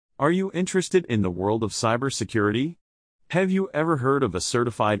Are you interested in the world of cybersecurity? Have you ever heard of a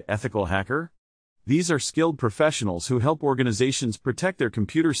certified ethical hacker? These are skilled professionals who help organizations protect their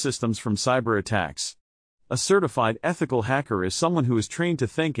computer systems from cyber attacks. A certified ethical hacker is someone who is trained to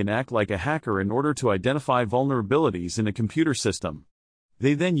think and act like a hacker in order to identify vulnerabilities in a computer system.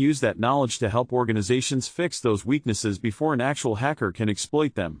 They then use that knowledge to help organizations fix those weaknesses before an actual hacker can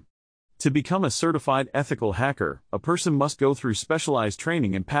exploit them. To become a certified ethical hacker, a person must go through specialized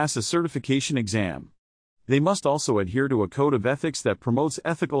training and pass a certification exam. They must also adhere to a code of ethics that promotes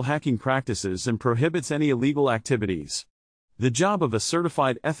ethical hacking practices and prohibits any illegal activities. The job of a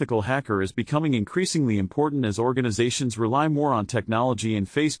certified ethical hacker is becoming increasingly important as organizations rely more on technology and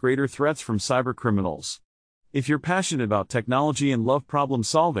face greater threats from cybercriminals. If you're passionate about technology and love problem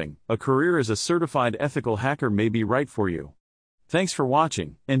solving, a career as a certified ethical hacker may be right for you. Thanks for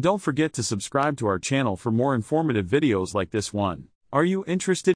watching, and don't forget to subscribe to our channel for more informative videos like this one. Are you interested